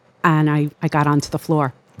 And I got onto the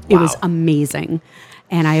floor. It was amazing.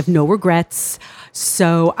 And I have no regrets.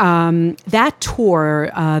 So that tour,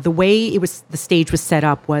 the way the stage was set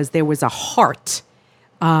up was there was a heart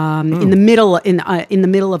in the middle in the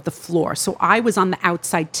middle of the floor. So I was on the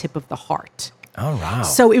outside tip of the heart. Oh, wow.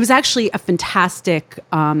 So it was actually a fantastic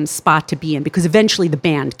spot to be in because eventually the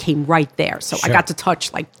band came right there. So I got to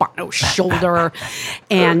touch like Bono's shoulder,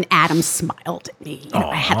 and Adam smiled at me. You know,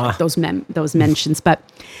 I had like those mentions, but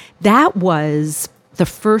that was the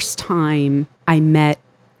first time I met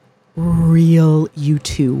real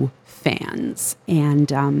U2 fans,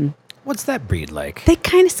 and What's that breed like? they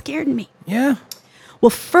kind of scared me. Yeah. Well,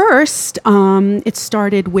 first, it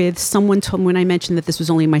started with someone told me when I mentioned that this was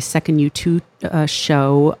only my second YouTube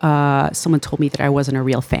show. Someone told me that I wasn't a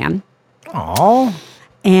real fan. Aw.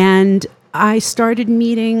 And I started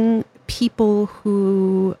meeting people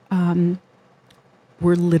who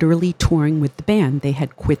were literally touring with the band. They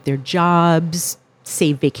had quit their jobs,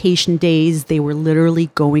 saved vacation days. They were literally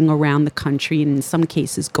going around the country and in some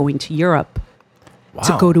cases going to Europe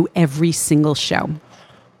to go to every single show.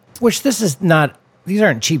 Which these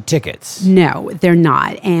aren't cheap tickets. No, they're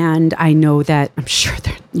not. And I know that, I'm sure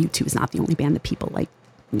that U2 is not the only band that people like,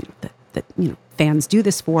 that fans do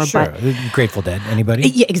this for. Sure. But Grateful Dead. Anybody?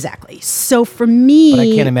 yeah, exactly. So for me, But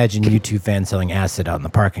I can't imagine U2 fans selling acid out in the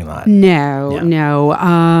parking lot. No, Yeah.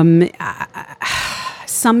 no.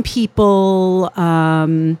 Some people,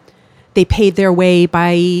 they paid their way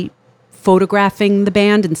by photographing the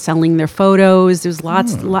band and selling their photos. There's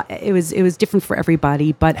lots. It was different for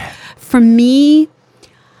everybody, but for me,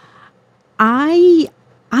 I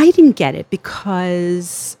didn't get it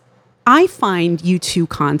because I find U2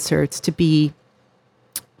 concerts to be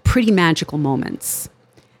pretty magical moments.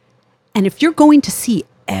 And if you're going to see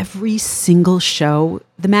every single show,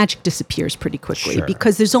 the magic disappears pretty quickly Sure.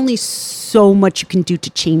 because there's only so much you can do to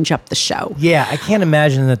change up the show. Yeah, I can't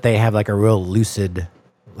imagine that they have like a real lucid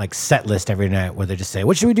set list every night where they just say,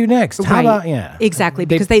 what should we do next? How about, yeah. Exactly,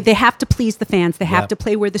 because they have to please the fans. They have Yep. to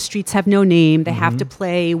play Where the Streets Have No Name. They have to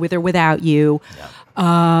play With or Without You.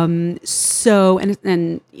 So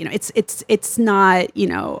and it's not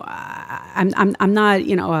I'm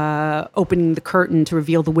not opening the curtain to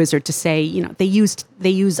reveal the wizard to say they use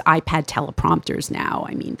iPad teleprompters now.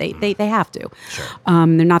 I mean they have to. Sure.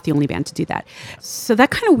 They're not the only band to do that. So that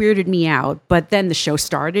kind of weirded me out. But then the show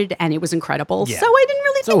started and it was incredible. Yeah. So I didn't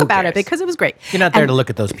really So think who about cares? it because it was great. You're not there And to look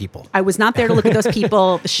at those people. I was not there to look at those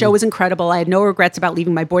people. The show was incredible. I had no regrets about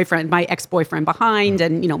leaving my ex-boyfriend behind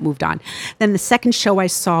and, moved on. Then the second show I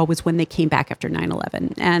saw was when they came back after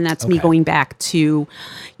 9/11. And that's me Okay. going back to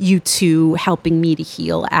U2 helping me to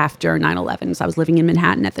heal after 9/11. So I was living in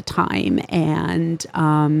Manhattan at the time. And,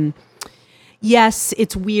 yes,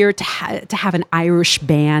 it's weird to have an Irish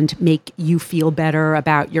band make you feel better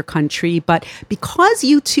about your country. But because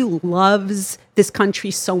U2 loves this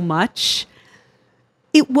country so much,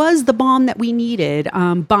 it was the balm that we needed.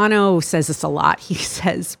 Bono says this a lot. He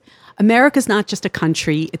says, America's not just a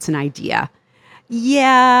country, it's an idea.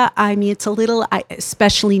 Yeah, I mean, it's a little,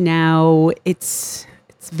 especially now, it's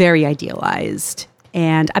very idealized.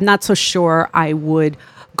 And I'm not so sure I would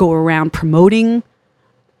go around promoting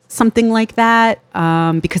something like that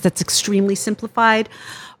because that's extremely simplified.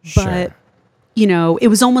 But, Sure. it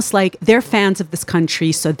was almost like they're fans of this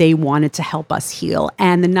country, so they wanted to help us heal.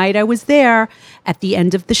 And the night I was there, at the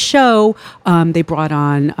end of the show, they brought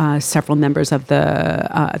on several members of the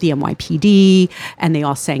NYPD, and they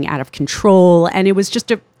all sang "Out of Control," and it was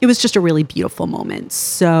just a really beautiful moment.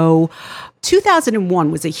 So, 2001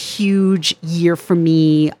 was a huge year for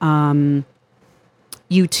me.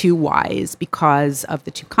 U2 wise because of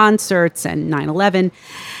the two concerts and 9/11.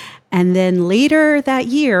 And then later that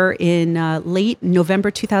year, in late November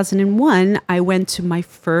 2001, I went to my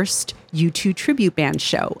first U2 tribute band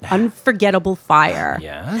show, Unforgettable Fire.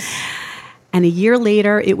 Yes. And a year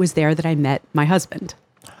later, it was there that I met my husband,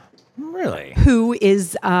 Really? we're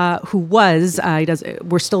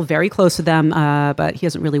still very close to them, but he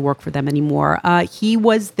doesn't really work for them anymore. He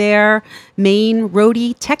was their main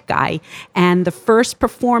roadie tech guy. And the first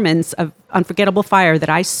performance of Unforgettable Fire that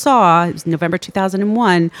I saw, it was November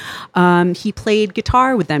 2001, he played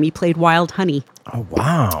guitar with them. He played Wild Honey Oh,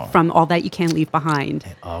 wow. from All That You Can't Leave Behind.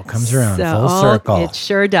 It all comes around So, full circle. It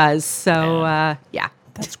sure does. So, yeah.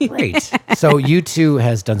 That's great. So U2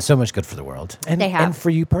 has done so much good for the world. And, They have. And for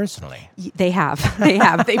you personally. They have.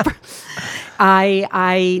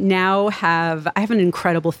 I now have an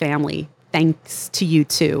incredible family thanks to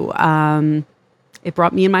U2. It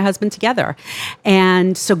brought me and my husband together.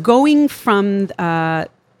 And so going from the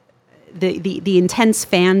intense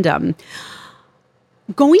fandom,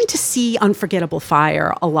 going to see Unforgettable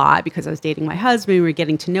Fire a lot because I was dating my husband, we were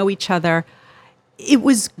getting to know each other. It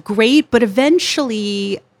was great, but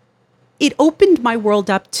eventually it opened my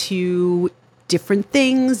world up to different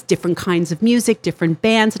things, different kinds of music, different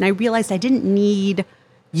bands, and I realized I didn't need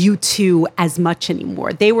U2 as much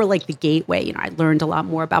anymore. They were like the gateway. I learned a lot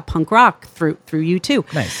more about punk rock through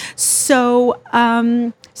U2. Nice. So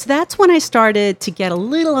that's when I started to get a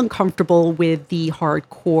little uncomfortable with the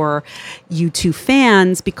hardcore U2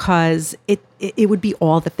 fans because it would be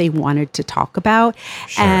all that they wanted to talk about.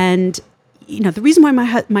 Sure. And the reason why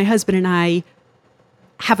my husband and I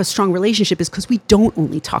have a strong relationship is because we don't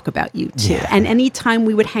only talk about U2. Yeah. And anytime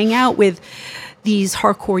we would hang out with these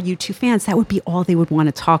hardcore U2 fans, that would be all they would want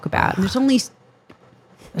to talk about. And there's only so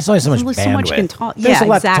much only bandwidth. so much you can talk. There's Yeah, a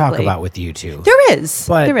lot to talk exactly. about with U2. There is.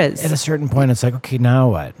 But there is. at a certain point, it's like, okay, now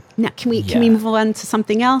what? Now, can we Yeah. move on to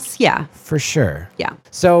something else? Yeah. For sure. Yeah.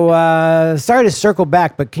 So, sorry to circle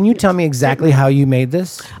back, but can you tell me exactly how you made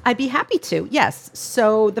this? I'd be happy to. Yes.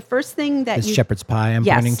 So the first thing that This you shepherd's pie I'm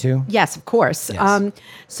yes, pointing to? Yes, of course. Yes.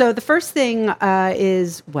 So the first thing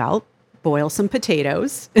is, well, boil some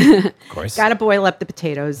potatoes. Of course. Got to boil up the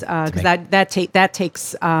potatoes because make- that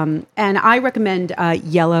takes. And I recommend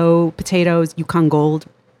yellow potatoes, Yukon Gold.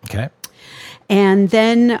 Okay. And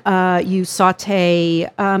then you saute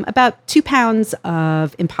about 2 pounds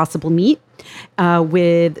of Impossible meat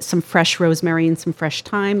with some fresh rosemary and some fresh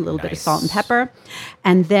thyme, a little bit of salt and Nice. pepper.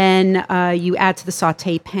 And then you add to the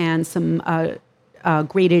saute pan some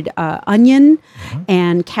grated onion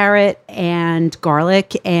and carrot and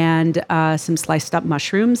garlic and some sliced up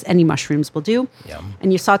mushrooms. Any mushrooms will do. Yum.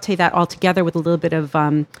 And you saute that all together with a little bit of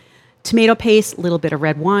tomato paste, a little bit of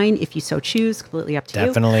red wine, if you so choose. Completely up to you.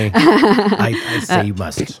 Definitely. I say you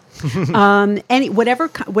must. Any whatever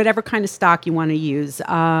kind of stock you want to use.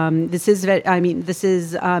 This is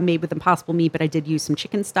made with Impossible meat, but I did use some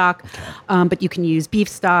chicken stock. But you can use beef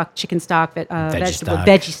stock, chicken stock, vegetable stock.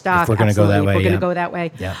 veggie stock. If we're gonna go that absolutely, way, if we're going yeah. to go that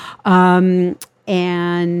way. Yeah.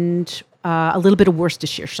 And a little bit of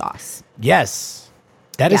Worcestershire sauce. Yes.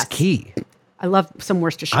 That is Yes. key. I love some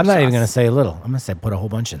Worcestershire I'm sauce. not even going to say a little. I'm going to say put a whole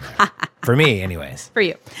bunch in there. For me, anyways. For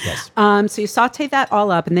you. Yes. So you saute that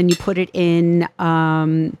all up, and then you put it in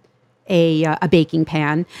a baking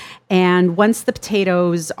pan. And once the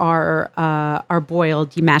potatoes are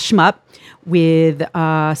boiled, you mash them up with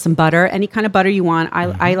some butter, any kind of butter you want.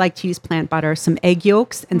 I like to use plant butter, some egg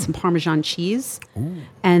yolks, and some Parmesan cheese.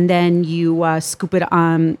 And then you scoop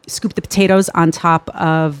the potatoes on top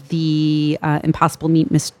of the Impossible meat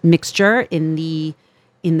mixture in the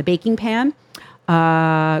baking pan.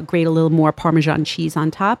 Grate a little more Parmesan cheese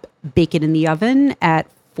on top. Bake it in the oven at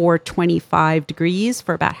 425 degrees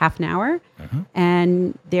for about half an hour.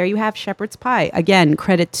 And there you have shepherd's pie. Again,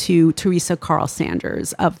 credit to Teresa Carl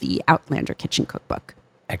Sanders of the Outlander Kitchen Cookbook.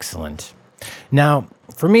 Excellent. Now,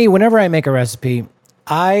 for me, whenever I make a recipe,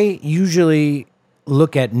 I usually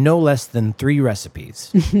look at no less than 3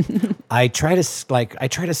 recipes. I try to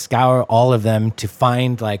scour all of them to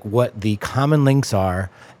find like what the common links are,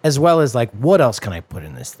 as well as like what else can I put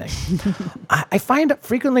in this thing. I find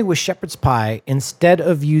frequently with shepherd's pie, instead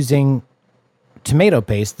of using tomato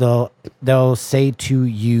paste, they'll say to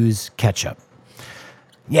use ketchup.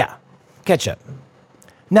 Yeah, ketchup.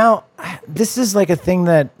 Now, this is like a thing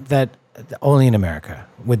that only in America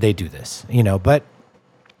would they do this, but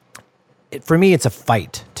for me, it's a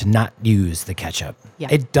fight to not use the ketchup. Yeah.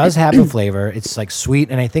 It does have a flavor. It's like sweet,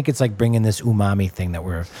 and I think it's like bringing this umami thing that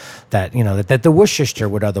the Worcestershire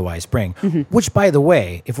would otherwise bring. Which, by the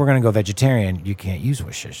way, if we're going to go vegetarian, you can't use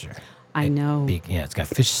Worcestershire. I know. It's got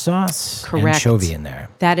fish sauce Correct. and anchovy in there.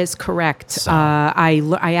 That is correct. So-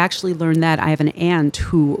 I actually learned that. I have an aunt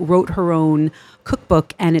who wrote her own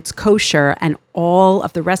cookbook, and it's kosher, and all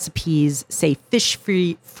of the recipes say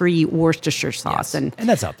fish-free Worcestershire sauce, Yes. And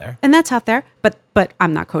that's out there. and that's out there. But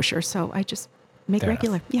I'm not kosher, so I just make Fair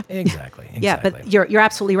regular. enough. Yeah, Exactly. yeah. But you're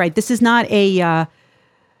absolutely right. This is not a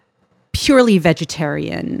purely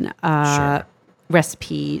vegetarian Sure.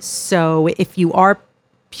 recipe. So if you are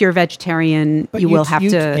pure vegetarian, But you will have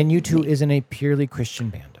to. And U2 isn't a purely Christian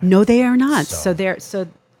band. No, they are not. So- So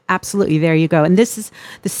absolutely, there you go. And this is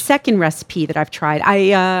the second recipe that I've tried.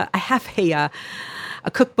 I have a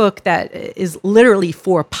cookbook that is literally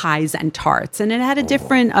for pies and tarts, and it had a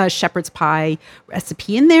different shepherd's pie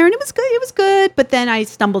recipe in there, and it was good. It was good. But then I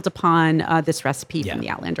stumbled upon this recipe Yeah. from the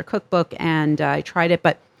Outlander Cookbook, and I tried it.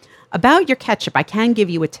 But about your ketchup, I can give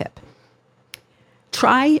you a tip.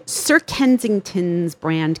 Try Sir Kensington's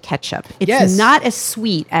brand ketchup. It's Yes. not as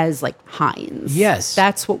sweet as like Heinz. Yes.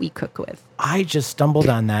 That's what we cook with. I just stumbled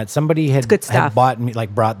on that. Somebody had good stuff.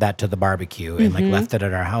 brought that to the barbecue and like left it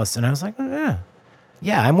at our house, and I was like, oh,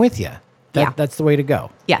 yeah, I'm with you. Yeah. That's the way to go.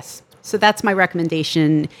 Yes. So that's my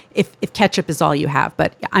recommendation if ketchup is all you have,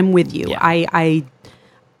 but I'm with you. Yeah.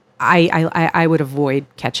 I would avoid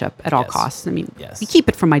ketchup at all Yes. costs. I mean, Yes. we keep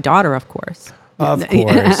it for my daughter, of course. Of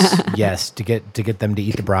course, yes, to get them to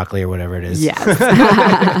eat the broccoli or whatever it is. Yes.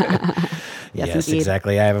 Yes, indeed.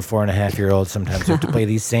 exactly. I have a 4.5-year-old. Sometimes we have to play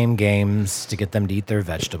these same games to get them to eat their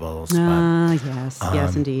vegetables.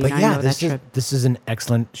 Yes, indeed. But I yeah, know that trip. this is an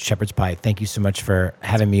excellent shepherd's pie. Thank you so much for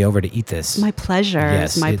having me over to eat this. My pleasure.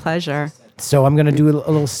 Yes, It's my it- pleasure. So I'm going to do a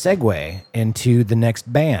little segue into the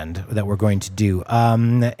next band that we're going to do.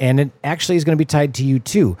 And it actually is going to be tied to you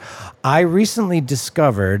too. I recently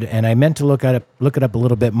discovered, and I meant to look it up a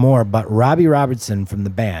little bit more, but Robbie Robertson from the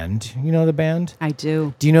band. You know the band? I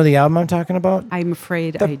do. Do you know the album I'm talking about? I'm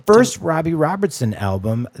afraid The first Robbie Robertson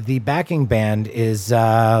album, the backing band is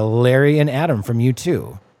Larry and Adam from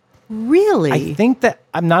U2. Really? I think that,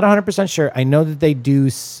 I'm not 100% sure. I know that they do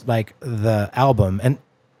like the album, and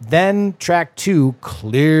then track 2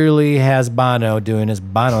 clearly has Bono doing his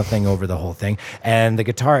Bono thing over the whole thing, and the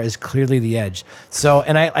guitar is clearly the edge. So,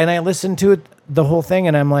 and I listened to it, the whole thing,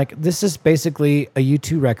 and I'm like, this is basically a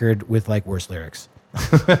U2 record with like worse lyrics.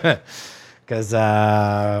 Because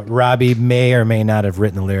Robbie may or may not have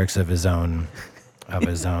written the lyrics of his own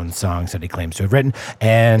songs that he claims to have written.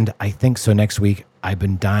 And I think so next week, I've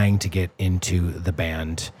been dying to get into the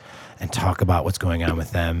band and talk about what's going on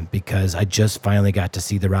with them, because I just finally got to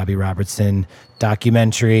see the Robbie Robertson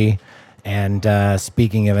documentary. And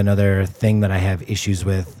speaking of another thing that I have issues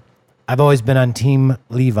with, I've always been on Team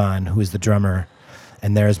Levon, who is the drummer.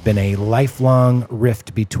 And there's been a lifelong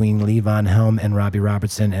rift between Levon Helm and Robbie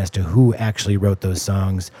Robertson as to who actually wrote those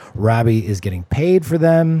songs. Robbie is getting paid for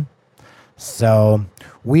them. So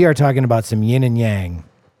we are talking about some yin and yang.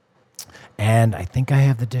 And I think I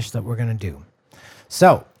have the dish that we're going to do.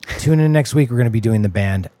 So tune in next week. We're going to be doing the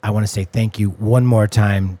band. I want to say thank you one more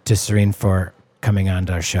time to Serene for coming on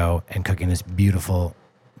to our show and cooking this beautiful,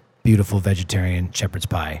 beautiful vegetarian shepherd's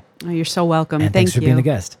pie. Oh, you're so welcome. And thanks for being a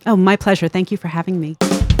guest. Oh, my pleasure. Thank you for having me.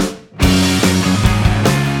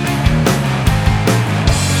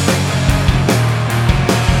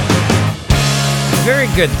 Very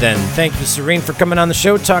good then. Thank you, Serene, for coming on the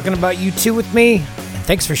show, talking about U2 with me. And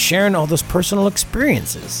thanks for sharing all those personal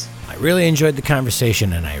experiences. I really enjoyed the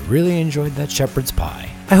conversation, and I really enjoyed that shepherd's pie.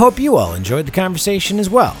 I hope you all enjoyed the conversation as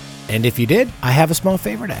well. And if you did, I have a small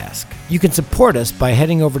favor to ask. You can support us by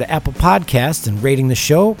heading over to Apple Podcasts and rating the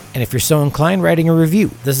show, and if you're so inclined, writing a review.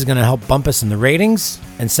 This is going to help bump us in the ratings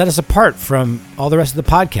and set us apart from all the rest of the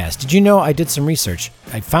podcast. Did you know I did some research?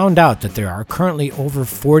 I found out that there are currently over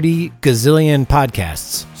 40 gazillion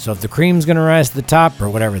podcasts. So if the cream's going to rise to the top, or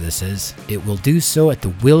whatever this is, it will do so at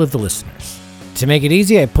the will of the listeners. To make it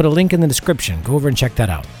easy, I put a link in the description. Go over and check that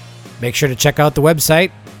out. Make sure to check out the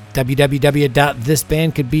website,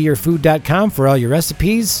 www.thisbandcouldbeyourfood.com, for all your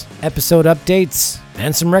recipes, episode updates,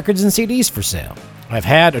 and some records and CDs for sale. I've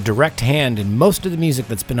had a direct hand in most of the music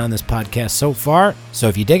that's been on this podcast so far, so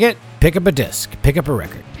if you dig it, pick up a disc, pick up a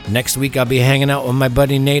record. Next week, I'll be hanging out with my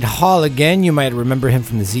buddy Nate Hall again. You might remember him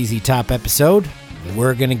from the ZZ Top episode.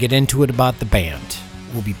 We're going to get into it about the band.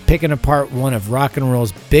 We'll be picking apart one of rock and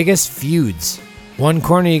roll's biggest feuds. One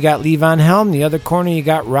corner you got Levon Helm, the other corner you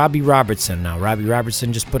got Robbie Robertson. Now, Robbie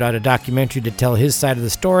Robertson just put out a documentary to tell his side of the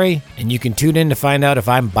story, and you can tune in to find out if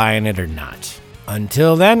I'm buying it or not.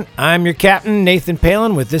 Until then, I'm your captain, Nathan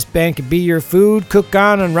Palin, with This Band Could Be Your Food. Cook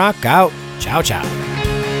on and rock out. Ciao, ciao.